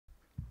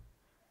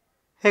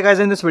Hey guys,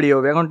 in this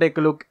video we are going to take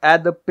a look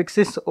at the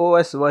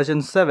PixysOS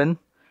version 7,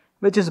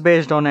 which is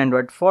based on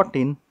Android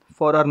 14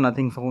 for our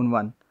Nothing Phone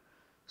 1.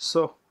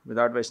 So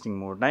without wasting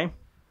more time,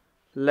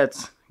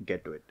 let's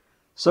get to it.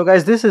 So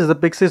guys, this is the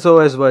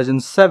PixysOS version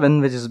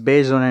 7, which is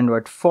based on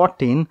Android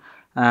 14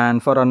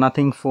 and for our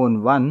Nothing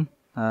Phone 1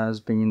 as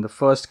being the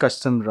first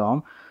custom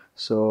ROM.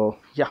 So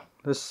yeah,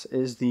 this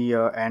is the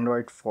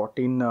Android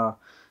 14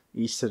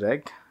 Easter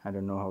egg. I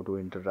don't know how to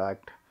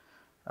interact,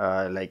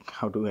 like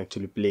how to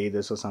actually play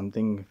this or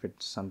something, if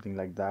it's something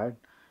like that.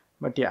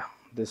 But yeah,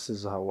 this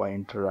is how I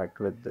interact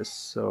with this.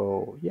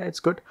 So yeah, it's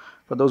good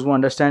for those who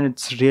understand.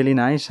 It's really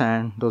nice,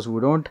 and those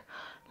who don't,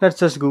 let's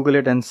just Google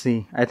it and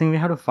see. I think we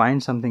have to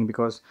find something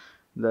because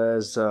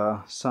there's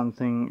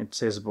something, it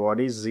says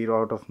bodies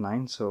 0 out of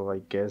 9, so I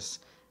guess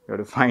we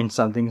have to find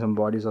something, some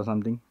bodies or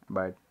something.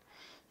 But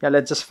yeah,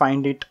 let's just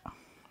find it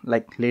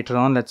like later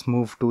on. Let's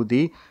move to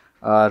the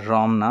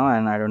ROM now,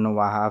 and I don't know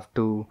why I have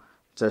to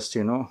just,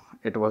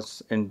 it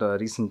was in the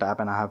recent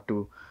app and I have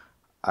to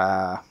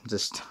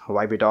just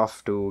wipe it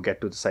off to get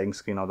to the setting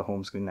screen or the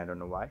home screen. I don't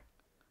know why.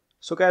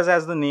 So guys,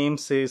 as the name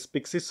says,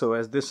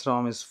 PixysOS, this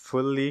ROM is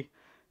fully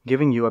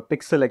giving you a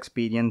pixel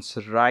experience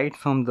right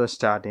from the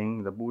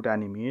starting. The boot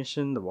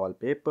animation, the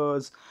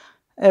wallpapers,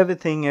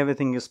 everything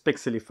is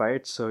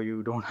pixelified, so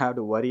you don't have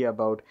to worry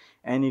about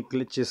any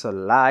glitches or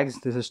lags.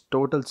 This is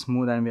total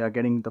smooth and we are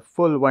getting the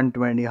full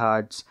 120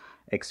 Hz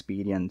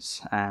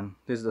experience. And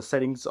this is the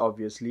settings,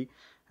 obviously,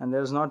 and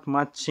there's not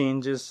much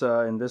changes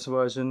in this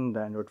version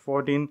than Android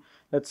 14.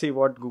 Let's see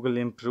what Google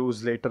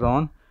improves later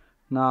on.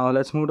 Now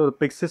let's move to the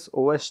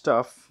PixysOS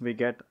stuff. We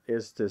get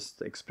is this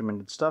the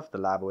experimental stuff, the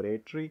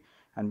laboratory,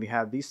 and we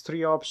have these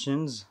three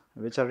options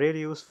which are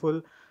really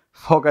useful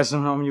for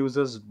custom ROM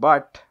users,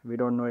 but we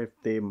don't know if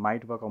they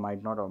might work or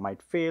might not, or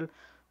might fail,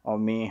 or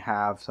may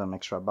have some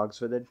extra bugs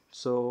with it.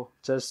 So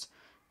just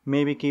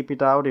maybe keep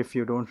it out if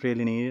you don't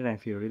really need it, and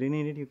if you really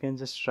need it, you can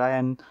just try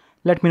and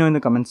let me know in the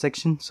comment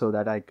section so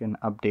that I can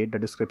update the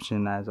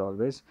description as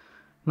always.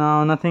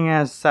 Now nothing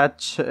as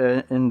such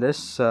in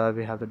this.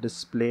 We have the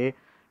display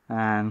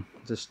and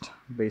just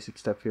basic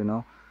stuff,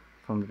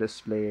 from the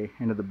display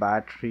into the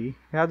battery.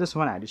 We have this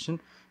one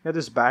addition. We have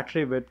this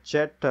battery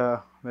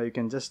widget where you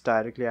can just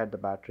directly add the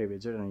battery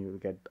widget and you will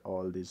get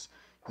all these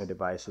your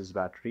devices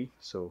battery.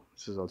 So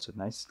this is also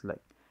nice. Like,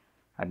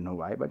 I don't know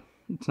why, but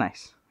it's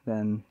nice.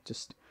 Then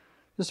just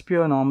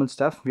pure normal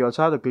stuff. We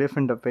also have the glyph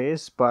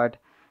interface, but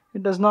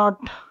it does not,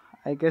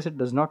 I guess it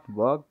does not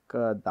work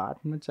that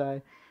much.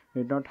 I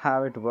did not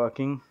have it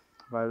working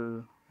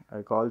while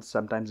I called.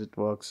 Sometimes it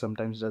works,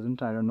 sometimes it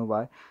doesn't. I don't know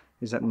why.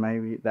 Is that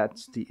maybe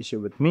that's the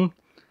issue with me.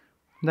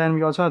 Then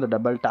we also have the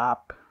double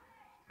tap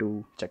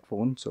to check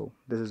phone, so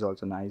this is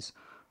also nice.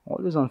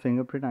 Always on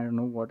fingerprint. I don't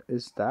know what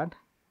is that.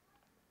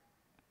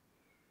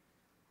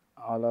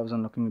 All of us are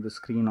looking at the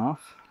screen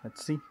off.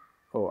 Let's see.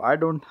 Oh, I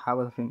don't have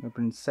a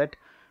fingerprint set,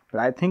 but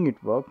I think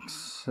it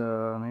works.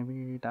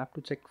 Maybe tap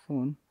to check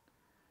phone.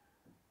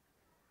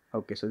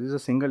 Okay, so this is a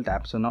single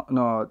tap, so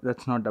no,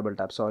 that's not double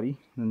tap, sorry.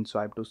 Then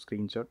swipe to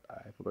screenshot.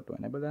 I forgot to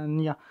enable that.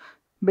 And yeah,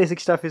 basic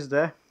stuff is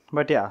there,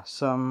 but yeah,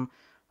 some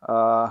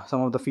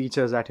of the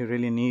features that you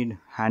really need,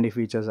 handy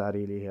features, are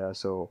really here.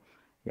 So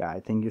yeah, I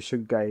think you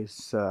should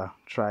guys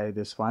try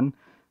this one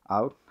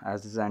out.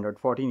 As this is Android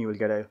 14, you will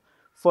get a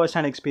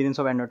first-hand experience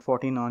of Android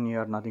 14 on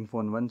your Nothing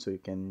Phone 1, so you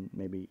can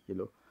maybe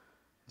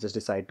just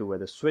decide to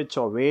whether switch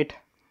or wait.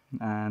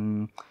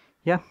 And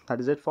yeah,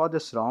 that is it for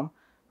this ROM.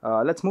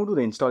 Let's move to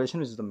the installation,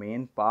 which is the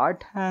main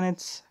part, and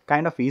it's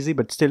kind of easy,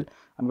 but still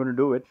I'm going to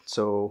do it.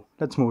 So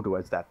let's move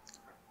towards that.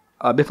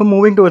 Before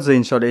moving towards the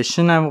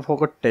installation, I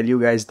forgot to tell you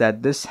guys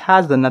that this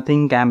has the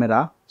Nothing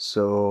camera.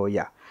 So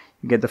yeah,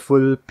 you get the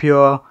full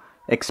pure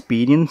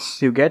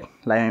experience you get.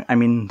 Like, I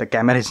mean, the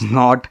camera is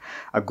not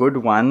a good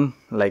one,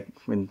 like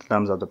in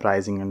terms of the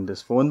pricing in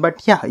this phone,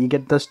 but yeah, you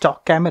get the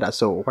stock camera.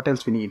 So what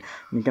else we need?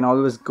 You can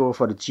always go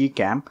for a G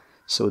cam.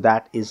 So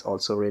that is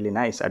also really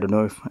nice. I don't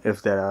know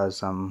if there are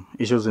some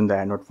issues in the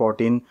Android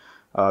 14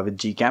 with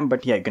Gcam,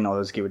 but yeah, you can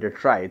always give it a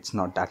try. It's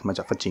not that much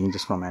of a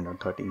changes from Android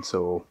 13.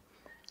 So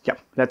yeah,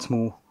 let's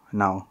move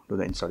now to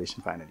the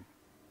installation finally.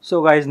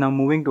 So guys, now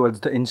moving towards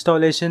the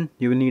installation,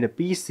 you will need a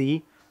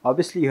PC,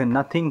 obviously your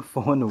Nothing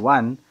Phone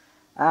 1,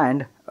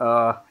 and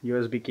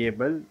USB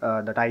cable,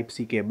 the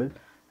Type-C cable,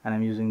 and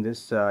I'm using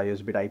this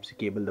USB Type-C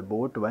cable, the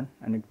boat one,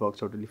 and it works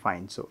totally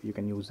fine, so you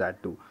can use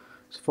that too.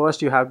 So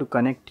first you have to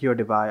connect your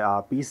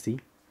device,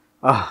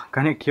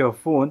 connect your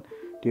phone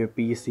to your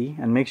PC,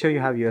 and make sure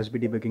you have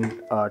USB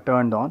debugging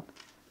turned on,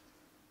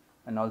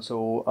 and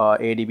also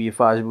ADB,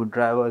 fastboot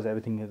drivers,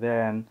 everything is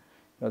there. And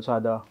you also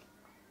have the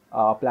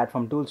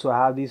platform tools. So I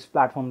have these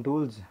platform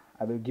tools.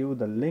 I will give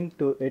the link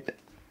to it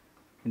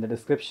in the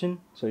description,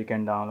 so you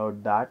can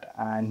download that.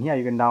 And yeah,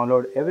 you can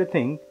download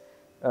everything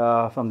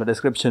from the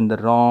description, the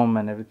ROM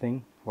and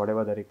everything,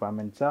 whatever the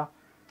requirements are.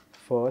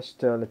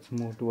 First, let's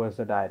move towards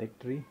the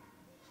directory.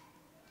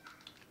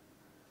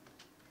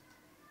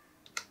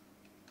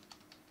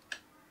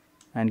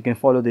 And you can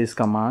follow these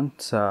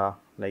commands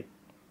like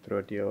through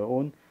it your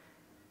own.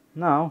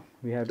 Now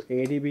we have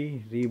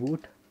ADB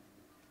reboot,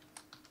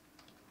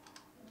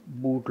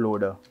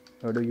 bootloader.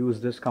 You have to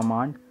use this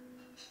command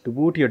to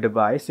boot your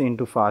device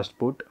into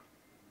fastboot.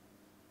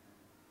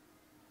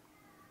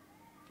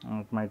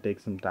 It might take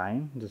some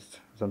time, just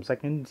some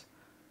seconds.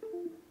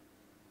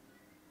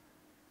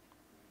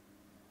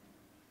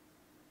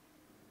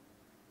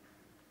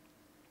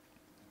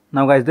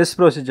 Now guys, this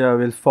procedure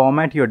will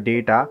format your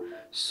data,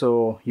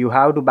 so you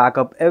have to back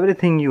up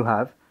everything you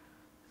have.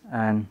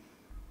 And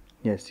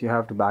yes, you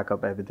have to back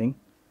up everything.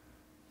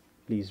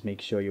 Please make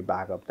sure you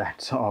back up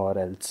that, or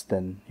else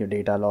then your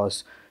data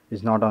loss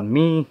is not on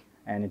me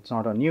and it's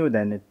not on you,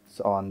 then it's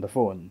on the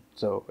phone.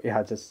 So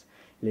yeah, just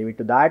leave it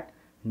to that.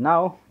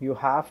 Now you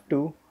have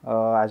to,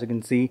 as you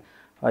can see,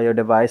 your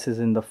device is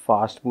in the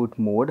fast boot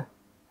mode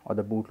or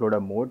the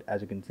bootloader mode,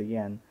 as you can see,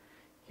 and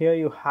here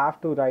you have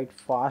to write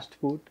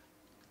fastboot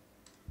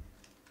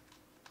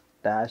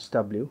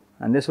 -w,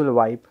 and this will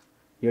wipe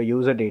your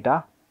user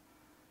data.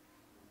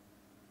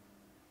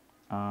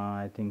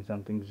 I think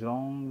something's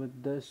wrong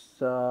with this.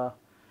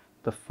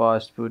 The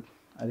fastboot.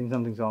 I think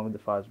something's wrong with the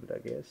fastboot, I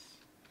guess.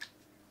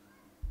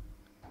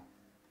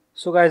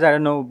 So guys, I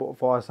don't know,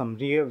 for some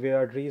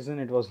weird reason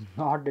it was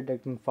not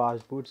detecting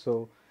fastboot.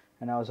 So,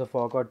 and I also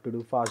forgot to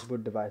do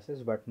fastboot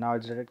devices, but now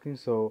it's detecting.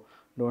 So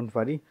don't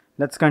worry.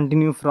 Let's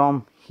continue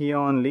from here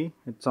only.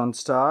 It's on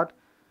start,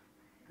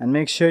 and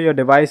make sure your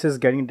device is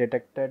getting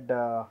detected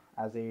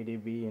as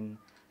ADB in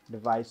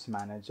device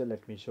manager.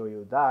 Let me show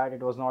you that.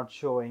 It was not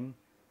showing.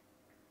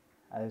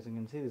 As you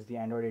can see, this is the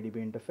Android ADB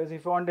interface.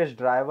 If you want this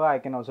driver, I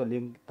can also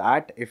link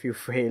that if you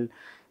fail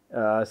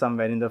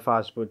somewhere in the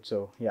fastboot.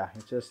 So yeah,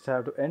 you just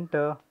have to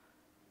enter,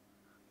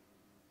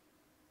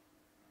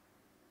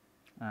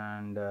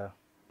 and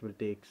it will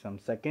take some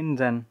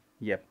seconds, and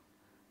yep,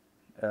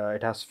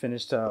 it has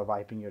finished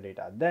wiping your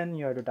data. Then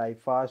you have to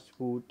type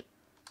fastboot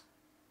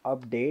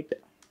update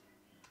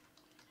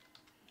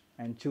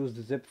and choose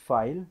the zip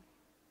file,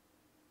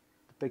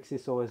 the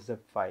PixysOS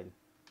zip file.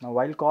 Now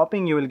while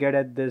copying, you will get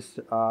at this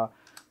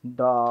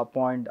the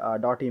point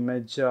dot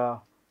image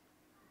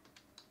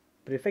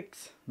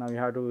prefix. Now you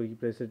have to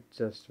replace it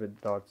just with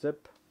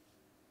 .zip,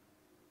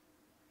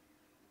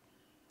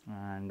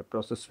 and the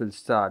process will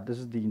start. This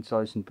is the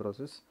installation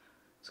process.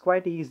 It's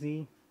quite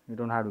easy. You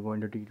don't have to go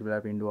into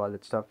TWRP and do all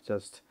that stuff.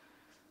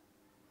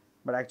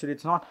 But actually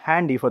it's not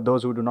handy for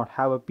those who do not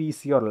have a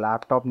PC or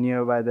laptop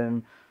nearby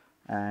them,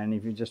 and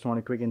if you just want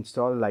a quick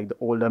install like the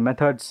older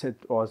methods,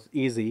 it was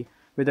easy.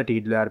 With the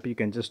TWRP you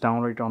can just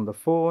download it on the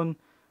phone,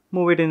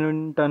 move it in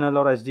internal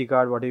or SD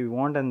card, whatever you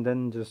want, and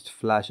then just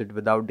flash it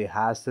without the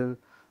hassle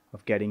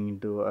of getting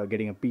into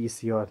getting a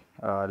PC or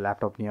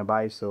laptop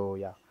nearby. So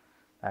yeah,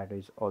 that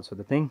is also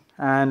the thing.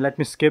 And let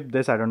me skip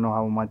this. I don't know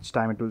how much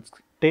time it will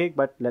take,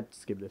 but let's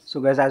skip this. So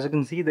guys, as you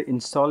can see, the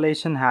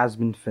installation has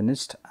been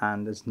finished,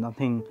 and there's no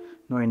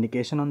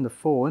indication on the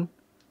phone.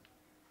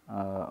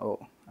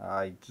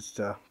 I just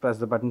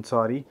pressed the button,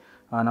 sorry.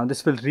 Now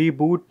this will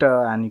reboot,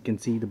 and you can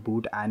see the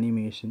boot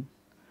animation.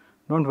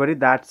 Don't worry,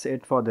 that's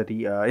it for the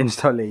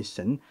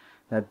installation.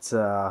 That's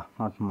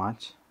not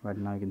much, but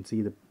now you can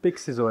see the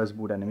PixysOS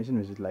boot animation,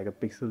 which is like a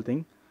pixel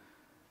thing.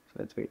 So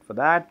let's wait for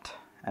that,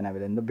 and I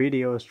will end the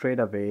video straight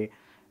away.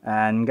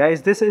 And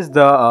guys, this is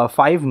the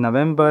 5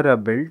 November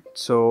build.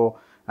 So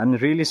I'm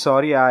really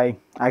sorry, I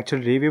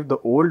actually reviewed the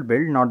old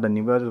build, not the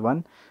newer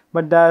one,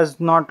 but there's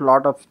not a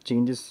lot of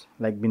changes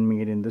like been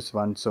made in this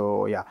one.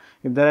 So yeah,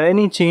 if there are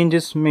any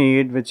changes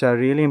made which are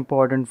really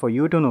important for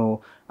you to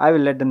know, I will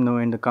let them know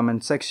in the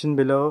comment section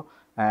below.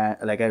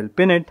 Like I will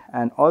pin it,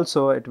 and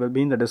also it will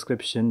be in the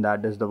description.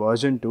 That is the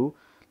version 2,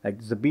 like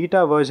it's the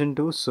beta version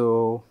 2.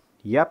 So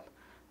yep,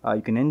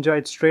 you can enjoy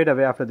it straight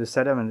away after this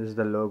setup, and this is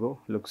the logo.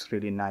 Looks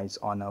really nice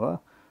on our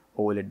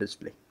OLED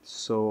display.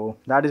 So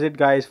that is it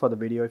guys for the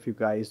video. If you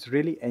guys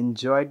really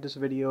enjoyed this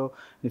video,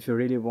 if you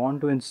really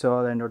want to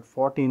install Android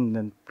 14,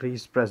 then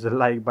please press the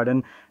like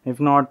button. If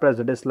not, press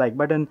the dislike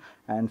button.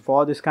 And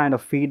for this kind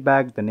of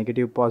feedback, the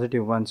negative,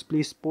 positive ones,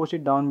 please post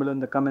it down below in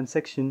the comment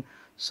section,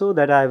 so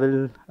that I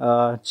will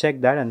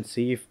check that and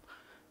see if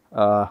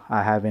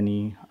I have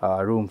any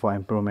room for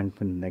improvement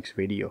in the next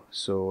video.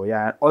 So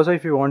yeah, also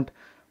if you want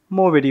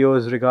more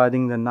videos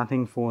regarding the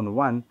Nothing Phone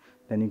 1,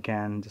 then you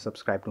can just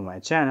subscribe to my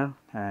channel,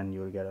 and you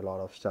will get a lot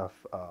of stuff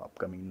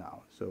upcoming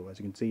now. So as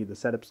you can see, the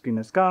setup screen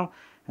has come,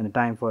 and the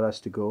time for us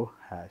to go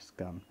has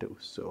come too.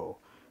 So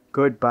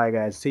goodbye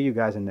guys, see you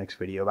guys in the next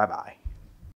video. Bye bye.